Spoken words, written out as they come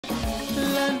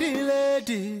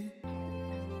Landlady.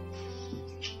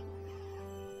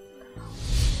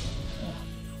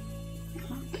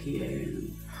 Okay.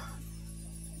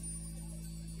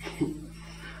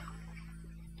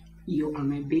 You are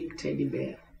my big teddy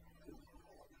bear.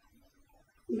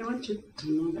 I want you to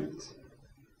know that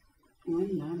I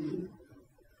love you.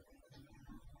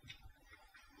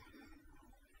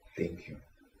 Thank you.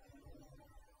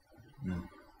 No,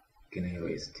 can I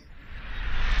rest?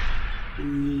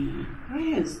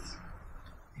 Rest?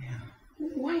 Yeah.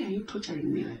 Why are you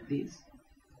torturing me like this?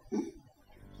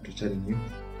 Torturing you?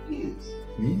 Yes.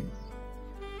 Me?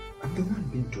 I'm the one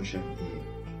being tortured here.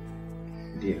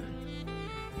 Dear,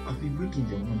 I've been working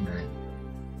the whole night.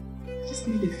 I just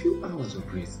need a few hours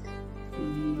of rest.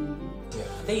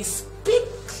 They speak.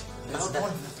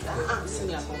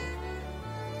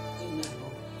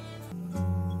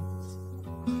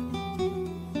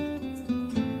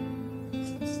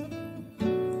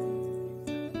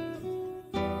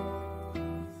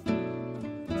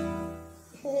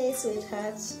 Hey,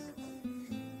 sweetheart.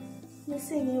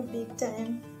 Missing you big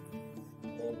time.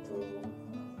 Me too.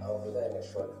 I'll be there in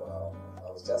a short while. I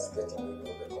was just getting rid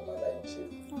of the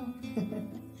commander-in-chief.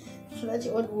 That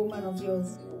old woman of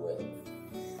yours. You will.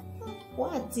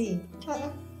 What?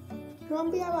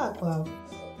 Rumbia wako.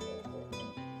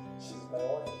 She's my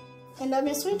wife. And I'm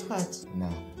your sweetheart.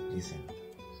 Now, listen.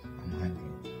 I'm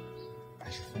hungry. I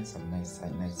should find some nice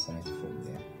sight from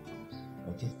there.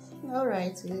 Okay?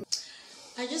 Alright.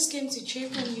 I just came to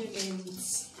check on you and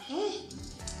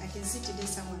I can see today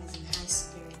someone is in high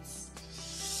spirits.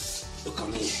 Look at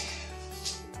me.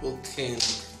 Okay,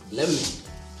 let me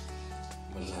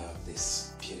love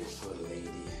this beautiful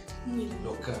lady.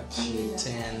 Look at me,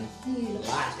 10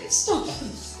 lattice. Stop it.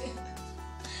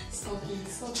 Stop it,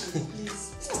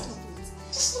 please. Stop it.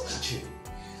 Just look at you.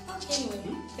 Okay,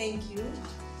 anyway, thank you.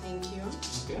 Thank you.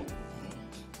 Okay.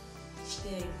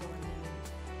 There you go.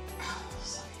 Oh,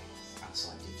 sorry. I'm so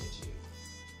addicted to you.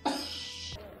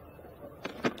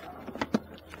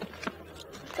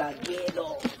 Kagero.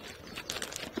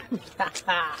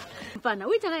 Mfana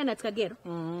wita naye na Kagero.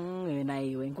 Na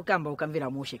iwe nkukamba ukamvira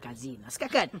mushe kazini.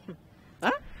 Sikakati.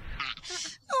 Huh?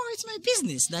 Oh, it's my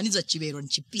business. Nanizo chibero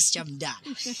nchipisi cha mdala.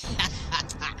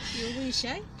 You wish,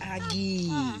 eh?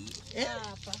 Agi.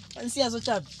 Fancy azo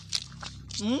chapi.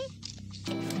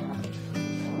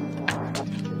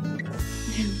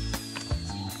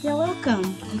 You're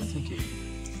welcome. Thank you.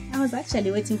 I was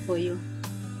actually waiting for you.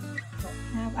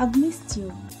 I've missed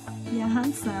you. You're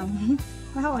handsome.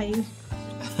 How are you?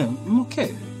 I'm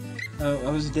okay.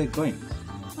 How is the day going?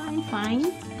 Fine.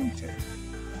 Okay.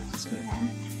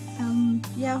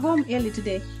 You're home early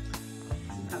today.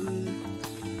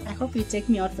 I hope you take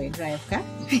me out for a drive, okay?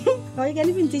 Or you can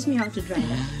even teach me how to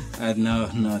drive. No,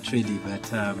 not really,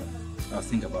 but I'll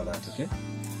think about that, okay?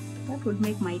 That would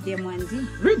make my day one day.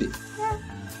 Really? Yeah.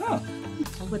 Oh.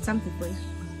 I've got something for you.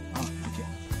 Oh, okay.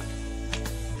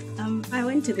 I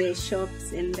went to the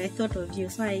shops and I thought of you,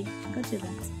 so I got you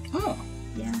that. Oh.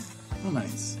 Yeah. Oh,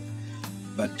 nice.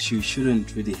 But you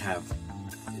shouldn't really have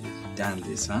done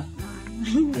this, huh?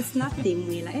 It's nothing,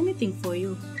 Willa. Anything for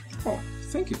you. Oh,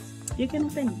 thank you. You can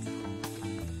open it.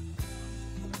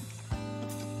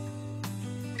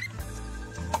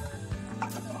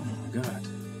 Oh my God.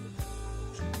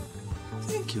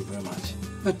 Thank you very much.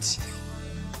 But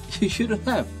you shouldn't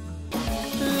have.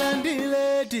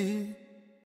 Landlady.